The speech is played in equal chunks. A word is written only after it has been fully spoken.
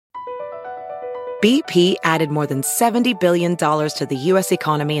BP added more than $70 billion to the U.S.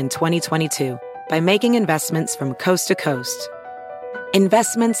 economy in 2022 by making investments from coast to coast.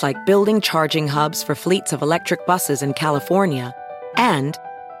 Investments like building charging hubs for fleets of electric buses in California and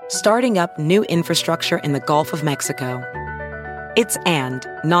starting up new infrastructure in the Gulf of Mexico. It's and,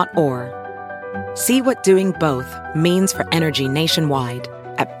 not or. See what doing both means for energy nationwide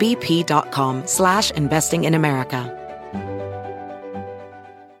at bp.com/investing in America.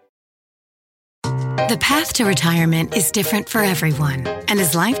 The path to retirement is different for everyone. And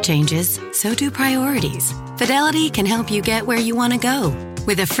as life changes, so do priorities. Fidelity can help you get where you want to go.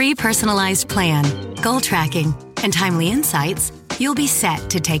 With a free personalized plan, goal tracking, and timely insights, you'll be set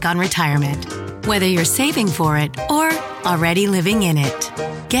to take on retirement, whether you're saving for it or already living in it.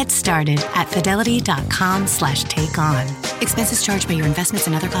 Get started at fidelity.com/take-on. Expenses charged by your investments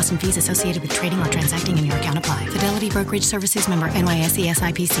and other costs and fees associated with trading or transacting in your account apply. Fidelity Brokerage Services, member NYSE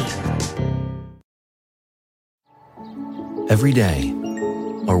SIPC. Every day,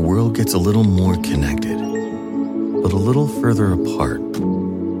 our world gets a little more connected, but a little further apart.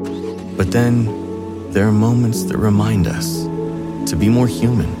 But then, there are moments that remind us to be more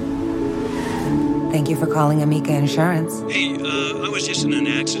human. Thank you for calling Amica Insurance. Hey, I was just in an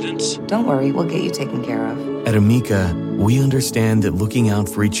accident. Don't worry, we'll get you taken care of. At Amica, we understand that looking out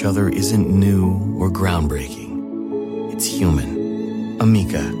for each other isn't new or groundbreaking. It's human.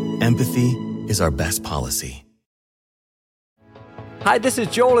 Amica, empathy is our best policy. Hi, this is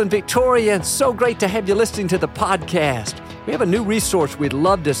Joel and Victoria, and so great to have you listening to the podcast. We have a new resource we'd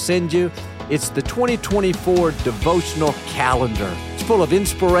love to send you. It's the 2024 Devotional Calendar. It's full of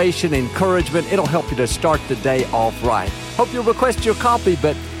inspiration, encouragement. It'll help you to start the day off right. Hope you'll request your copy,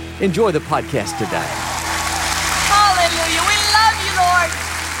 but enjoy the podcast today. Hallelujah. We love you, Lord.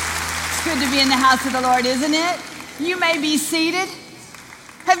 It's good to be in the house of the Lord, isn't it? You may be seated.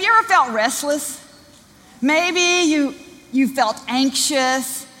 Have you ever felt restless? Maybe you felt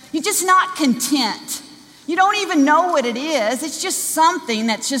anxious. You're just not content. You don't even know what it is. It's just something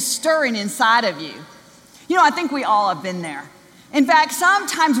that's just stirring inside of you. You know, I think we all have been there. In fact,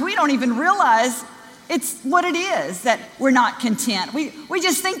 sometimes we don't even realize it's what it is that we're not content. We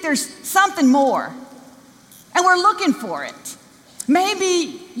just think there's something more, and we're looking for it.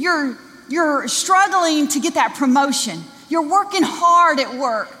 Maybe you're struggling to get that promotion. You're working hard at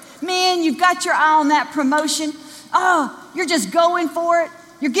work. Man, you've got your eye on that promotion. Oh, you're just going for it.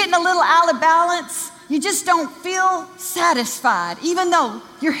 You're getting a little out of balance. You just don't feel satisfied, even though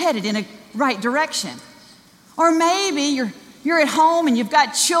you're headed in a right direction. Or maybe you're at home and you've got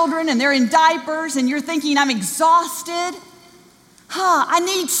children and they're in diapers and you're thinking, I'm exhausted. I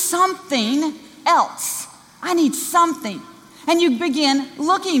need something else. I need something. And you begin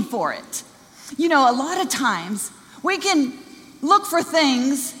looking for it. You know, a lot of times we can look for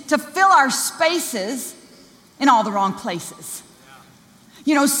things to fill our spaces in all the wrong places.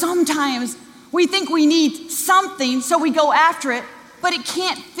 You know, sometimes we think we need something, so we go after it, but it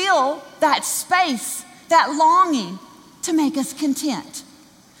can't fill that space, that longing to make us content.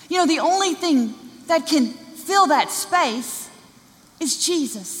 You know, the only thing that can fill that space is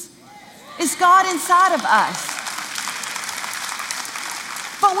Jesus, is God inside of us.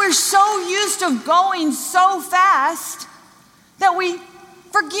 But we're so used to going so fast that we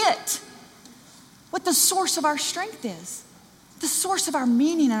forget what the source of our strength is, the source of our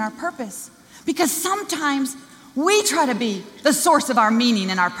meaning and our purpose. Because sometimes we try to be the source of our meaning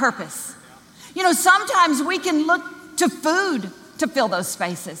and our purpose. You know, sometimes we can look to food to fill those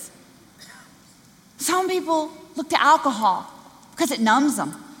spaces. Some people look to alcohol because it numbs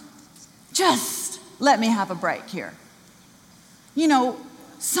them. Just let me have a break here. You know,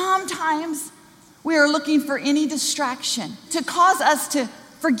 sometimes we are looking for any distraction to cause us to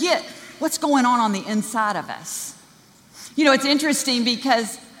forget what's going on the inside of us. You know, it's interesting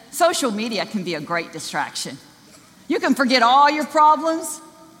because social media can be a great distraction. You can forget all your problems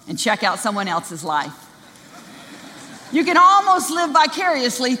and check out someone else's life. You can almost live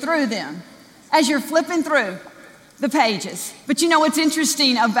vicariously through them as you're flipping through the pages. But you know what's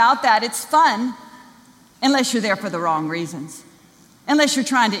interesting about that? It's fun unless you're there for the wrong reasons. Unless you're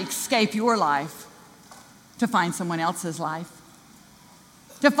trying to escape your life to find someone else's life.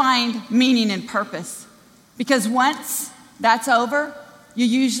 To find meaning and purpose. Because once that's over, you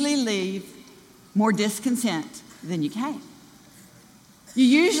usually leave more discontent than you came. You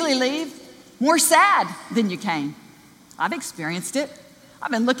usually leave more sad than you came. I've experienced it. I've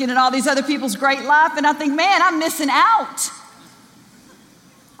been looking at all these other people's great life and I think, man, I'm missing out.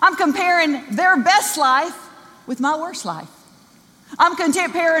 I'm comparing their best life with my worst life. I'm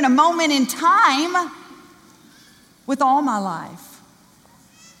comparing a moment in time with all my life.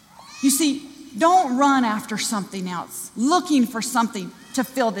 You see, don't run after something else, looking for something to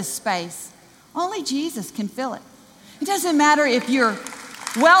fill this space. Only Jesus can fill it. It doesn't matter if you're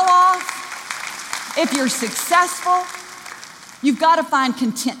well off, if you're successful, you've got to find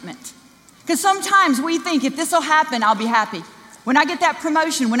contentment. Because sometimes we think if this will happen, I'll be happy. When I get that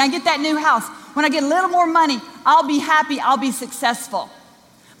promotion, when I get that new house, when I get a little more money, I'll be happy, I'll be successful.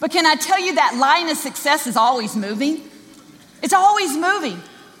 But can I tell you that line of success is always moving? It's always moving.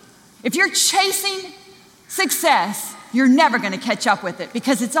 If you're chasing success, you're never going to catch up with it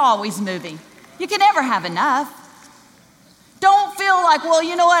because it's always moving. You can never have enough. Don't feel like, well,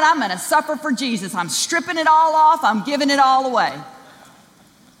 you know what, I'm going to suffer for Jesus. I'm stripping it all off. I'm giving it all away.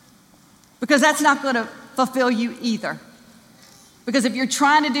 Because that's not going to fulfill you either. Because if you're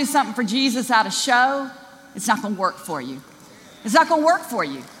trying to do something for Jesus out of show, it's not going to work for you. It's not going to work for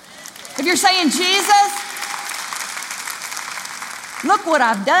you. If you're saying, Jesus, look what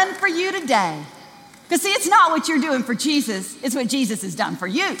I've done for you today. Because see, it's not what you're doing for Jesus. It's what Jesus has done for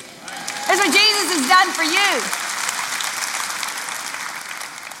you. It's what Jesus has done for you.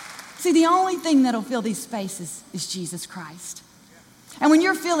 See, the only thing that'll fill these spaces is Jesus Christ. And when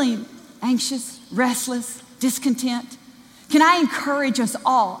you're feeling anxious, restless, discontent, can I encourage us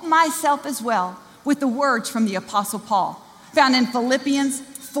all, myself as well, with the words from the Apostle Paul, found in Philippians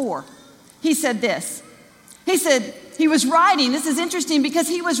 4. He said this. He said, he was writing, this is interesting because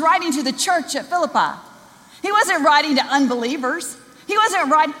he was writing to the church at Philippi. He wasn't writing to unbelievers. He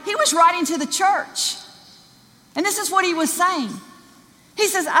was writing to the church. And this is what he was saying. He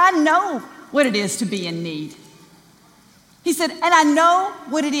says, I know what it is to be in need. He said, and I know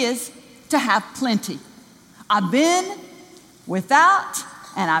what it is to have plenty. I've been without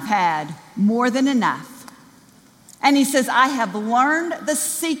and I've had more than enough. And he says, I have learned the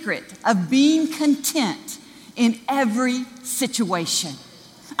secret of being content in every situation.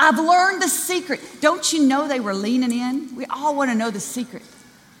 I've learned the secret. Don't you know they were leaning in? We all want to know the secret.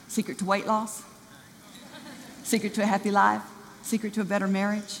 Secret to weight loss. Secret to a happy life. Secret to a better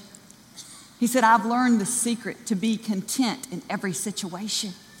marriage. He said, I've learned the secret to be content in every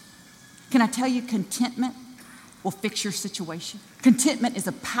situation. Can I tell you, contentment will fix your situation? Contentment is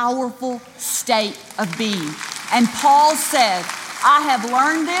a powerful state of being. And Paul said, I have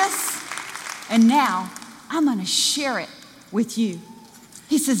learned this, and now I'm going to share it with you.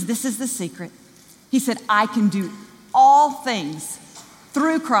 He says, this is the secret. He said, I can do all things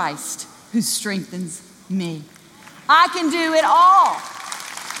through Christ who strengthens me. I can do it all.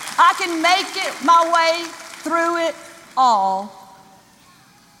 I can make it my way through it all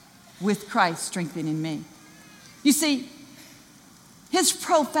with Christ strengthening me. You see, his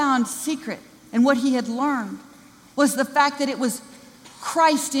profound secret and what he had learned was the fact that it was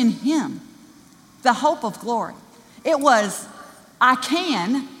Christ in him, the hope of glory. It was, I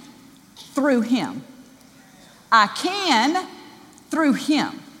can through him. I can through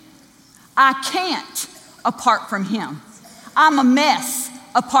him. I can't apart from him. I'm a mess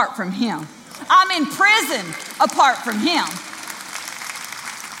apart from him. I'm in prison apart from him.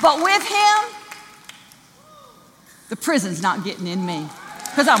 But with him, the prison's not getting in me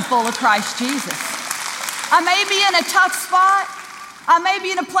because I'm full of Christ Jesus. I may be in a tough spot. I may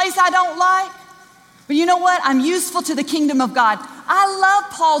be in a place I don't like. But you know what? I'm useful to the kingdom of God. I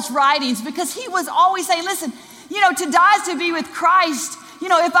love Paul's writings because he was always saying, listen, to die is to be with Christ.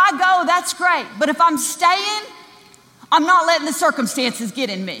 If I go, that's great. But if I'm staying, I'm not letting the circumstances get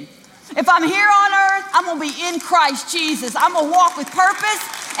in me. If I'm here on earth, I'm going to be in Christ Jesus. I'm going to walk with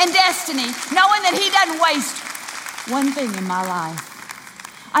purpose and destiny, knowing that he doesn't waste one thing in my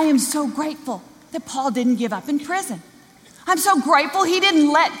life. I am so grateful that Paul didn't give up in prison. I'm so grateful he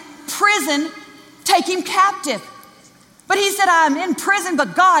didn't let prison take him captive. But he said, I'm in prison,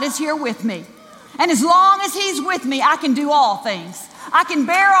 but God is here with me. And as long as he's with me, I can do all things. I can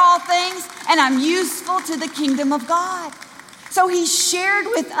bear all things, and I'm useful to the kingdom of God. So he shared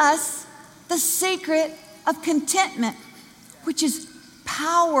with us the secret of contentment, which is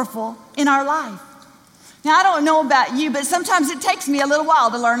powerful in our life. Now, I don't know about you, but sometimes it takes me a little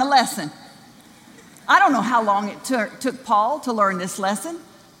while to learn a lesson. I don't know how long it took Paul to learn this lesson,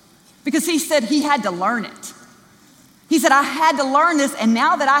 because he said he had to learn it. He said, I had to learn this, and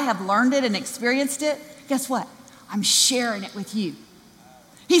now that I have learned it and experienced it, guess what? I'm sharing it with you.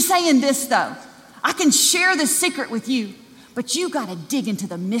 He's saying this, though. I can share this secret with you, but you got to dig into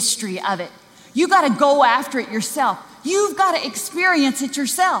the mystery of it. You got to go after it yourself. You've got to experience it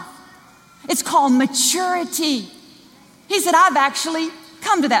yourself. It's called maturity. He said, I've actually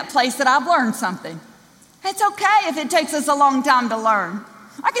come to that place that I've learned something. It's okay if it takes us a long time to learn.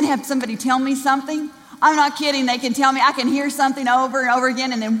 I can have somebody tell me something. I'm not kidding. They can tell me, I can hear something over and over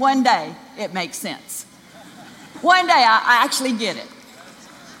again, and then one day it makes sense. One day I actually get it.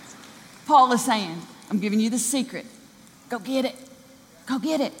 Paul is saying, I'm giving you the secret. Go get it. Go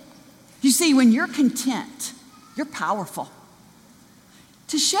get it. You see, when you're content, you're powerful.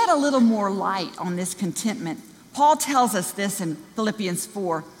 To shed a little more light on this contentment, Paul tells us this in Philippians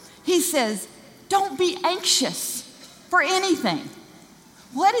 4. He says, don't be anxious for anything.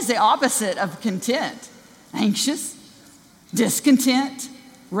 What is the opposite of content? Anxious, discontent,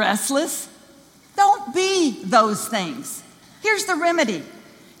 restless. Don't be those things. Here's the remedy.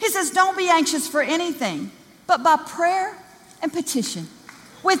 He says, don't be anxious for anything, but by prayer and petition,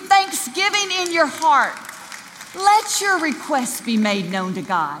 with thanksgiving in your heart, let your requests be made known to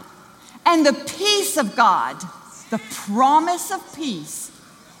God. And the peace of God, the promise of peace,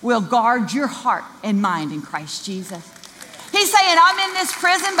 will guard your heart and mind in Christ Jesus. He's saying, I'm in this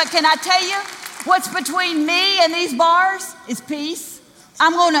prison, but can I tell you, what's between me and these bars is peace.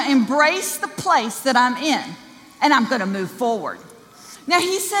 I'm going to embrace the place that I'm in, and I'm going to move forward. Now,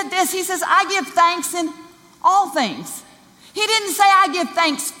 he said this. He says, I give thanks in all things. He didn't say I give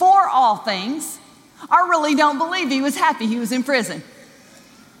thanks for all things. I really don't believe he was happy he was in prison.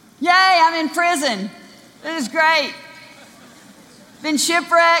 Yay, I'm in prison. It is great. Been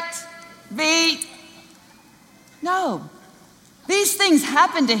shipwrecked, beat. No. These things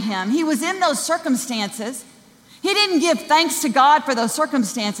happened to him. He was in those circumstances. He didn't give thanks to God for those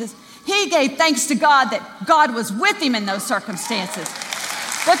circumstances. He gave thanks to God that God was with him in those circumstances.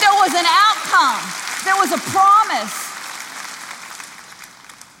 That there was an outcome. There was a promise.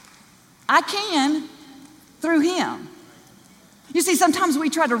 I can through him. You see, sometimes we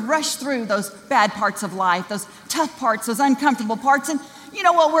try to rush through those bad parts of life, those tough parts, those uncomfortable parts. And you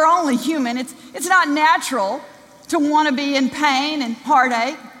know what? We're only human. It's not natural to want to be in pain and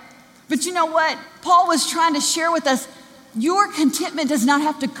heartache. But you know what? Paul was trying to share with us, your contentment does not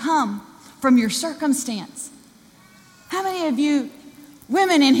have to come from your circumstance. How many of you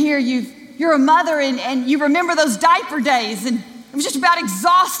women in here, you're a mother and you remember those diaper days, and it was just about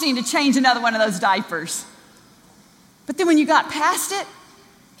exhausting to change another one of those diapers. But then when you got past it,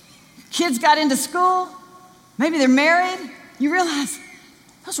 kids got into school, maybe they're married, you realize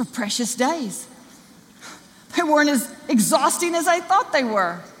those were precious days. They weren't as exhausting as I thought they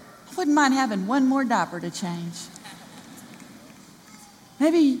were. I wouldn't mind having one more diaper to change.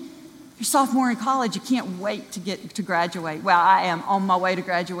 Maybe you're sophomore in college, you can't wait to get to graduate. Well, I am on my way to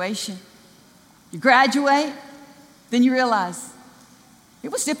graduation. You graduate, then you realize it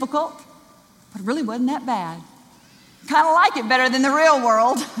was difficult, but it really wasn't that bad. Kind of like it better than the real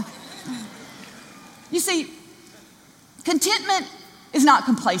world. You see, contentment is not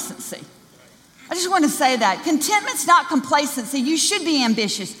complacency. I just want to say that. Contentment's not complacency. You should be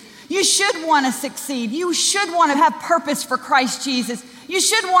ambitious. You should want to succeed. You should want to have purpose for Christ Jesus. You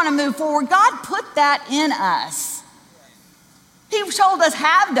should want to move forward. God put that in us. He told us,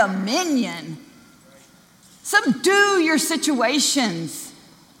 have dominion. Subdue your situations.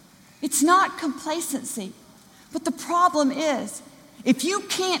 It's not complacency. But the problem is, if you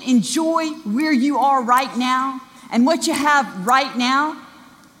can't enjoy where you are right now and what you have right now,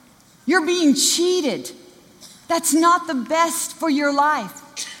 you're being cheated. That's not the best for your life.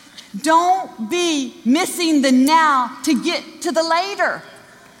 Don't be missing the now to get to the later.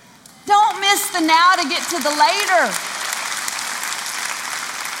 Don't miss the now to get to the later.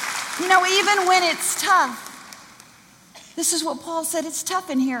 You know, even when it's tough, this is what Paul said, it's tough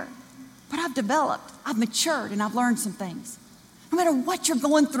in here, but I've developed, I've matured, and I've learned some things. No matter what you're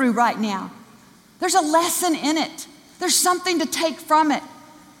going through right now, there's a lesson in it. There's something to take from it.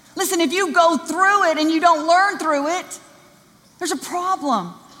 Listen, if you go through it and you don't learn through it, there's a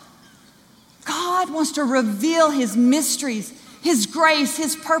problem. God wants to reveal his mysteries, his grace,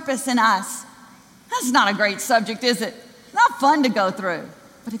 his purpose in us. That's not a great subject, is it? Not fun to go through.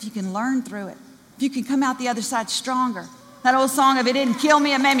 But if you can learn through it, if you can come out the other side stronger. That old song, if it didn't kill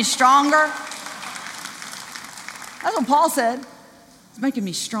me, it made me stronger. That's what Paul said. It's making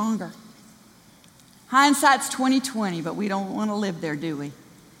me stronger. Hindsight's 20/20, but we don't want to live there, do we?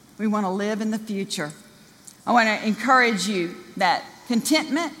 We want to live in the future. I want to encourage you that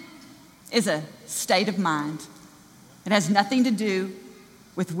contentment is a state of mind. It has nothing to do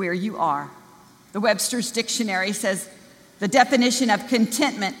with where you are. The Webster's Dictionary says the definition of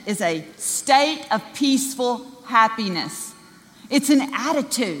contentment is a state of peaceful happiness. It's an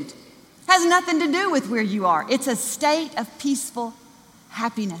attitude. It has nothing to do with where you are. It's a state of peaceful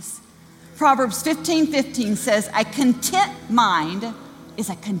happiness. Proverbs 15:15 says, a content mind is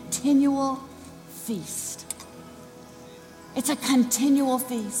a continual feast. It's a continual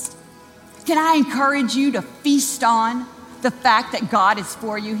feast. Can I encourage you to feast on the fact that God is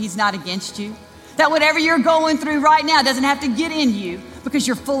for you, He's not against you? That whatever you're going through right now doesn't have to get in you because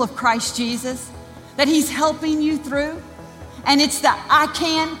you're full of Christ Jesus, that He's helping you through. And it's the I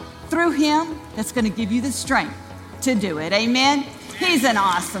can through Him that's going to give you the strength to do it. Amen? He's an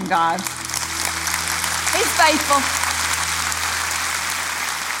awesome God. He's faithful.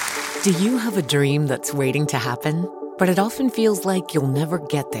 Do you have a dream that's waiting to happen, but it often feels like you'll never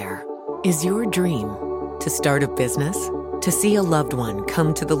get there? Is your dream to start a business? To see a loved one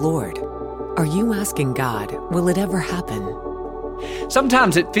come to the Lord? Are you asking God, will it ever happen?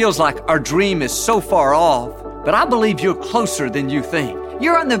 Sometimes it feels like our dream is so far off, but I believe you're closer than you think.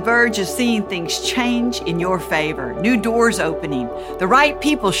 You're on the verge of seeing things change in your favor, new doors opening, the right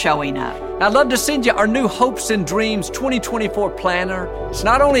people showing up. I'd love to send you our new Hopes and Dreams 2024 planner. It's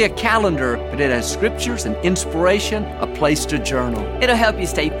not only a calendar, but it has scriptures and inspiration, a place to journal. It'll help you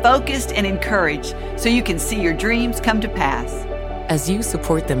stay focused and encouraged so you can see your dreams come to pass. As you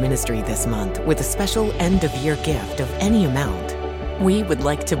support the ministry this month with a special end-of-year gift of any amount, we would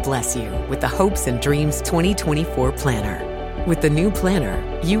like to bless you with the Hopes and Dreams 2024 planner. With the new planner,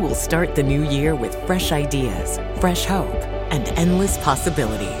 you will start the new year with fresh ideas, fresh hope, and endless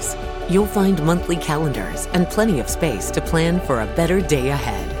possibilities. You'll find monthly calendars and plenty of space to plan for a better day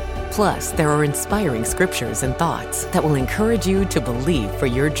ahead. Plus, there are inspiring scriptures and thoughts that will encourage you to believe for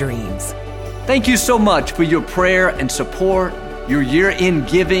your dreams. Thank you so much for your prayer and support, your year-end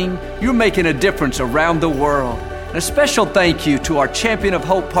giving. You're making a difference around the world. And a special thank you to our Champion of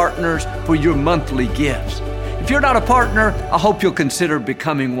Hope partners for your monthly gifts. If you're not a partner, I hope you'll consider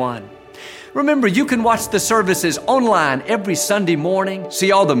becoming one. Remember, you can watch the services online every Sunday morning,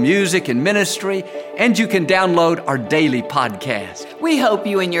 see all the music and ministry, and you can download our daily podcast. We hope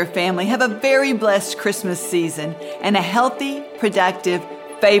you and your family have a very blessed Christmas season and a healthy, productive,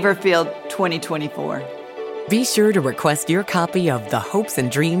 favor-filled 2024. Be sure to request your copy of the Hopes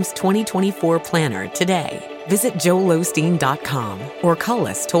and Dreams 2024 planner today. Visit joelosteen.com or call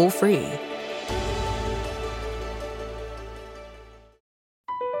us toll-free.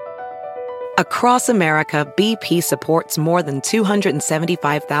 Across America, BP supports more than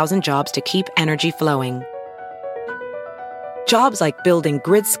 275,000 jobs to keep energy flowing. Jobs like building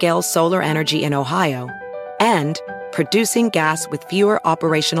grid-scale solar energy in Ohio and producing gas with fewer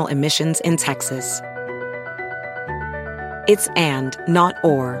operational emissions in Texas. It's and, not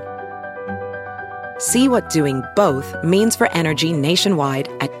or. See what doing both means for energy nationwide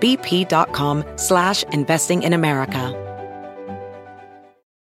at bp.com/investing in America.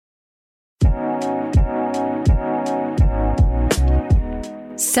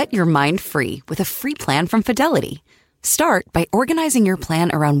 Set your mind free with a free plan from Fidelity. Start by organizing your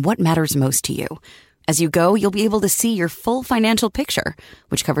plan around what matters most to you. As you go, you'll be able to see your full financial picture,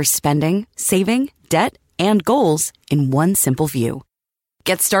 which covers spending, saving, debt, and goals in one simple view.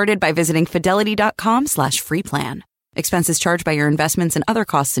 Get started by visiting fidelity.com/free plan. Expenses charged by your investments and other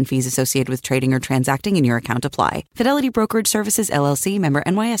costs and fees associated with trading or transacting in your account apply. Fidelity Brokerage Services, LLC, member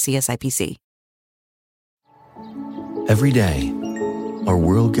NYSE SIPC. Every day, our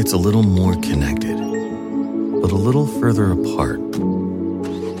world gets a little more connected, but a little further apart.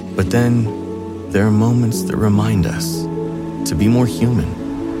 But then, there are moments that remind us to be more human.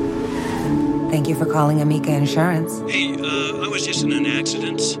 Thank you for calling Amica Insurance. Hey, I was just in an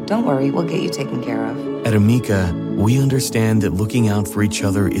accident. Don't worry, we'll get you taken care of. At Amica, we understand that looking out for each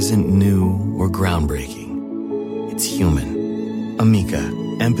other isn't new or groundbreaking. It's human. Amica,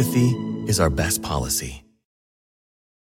 empathy is our best policy.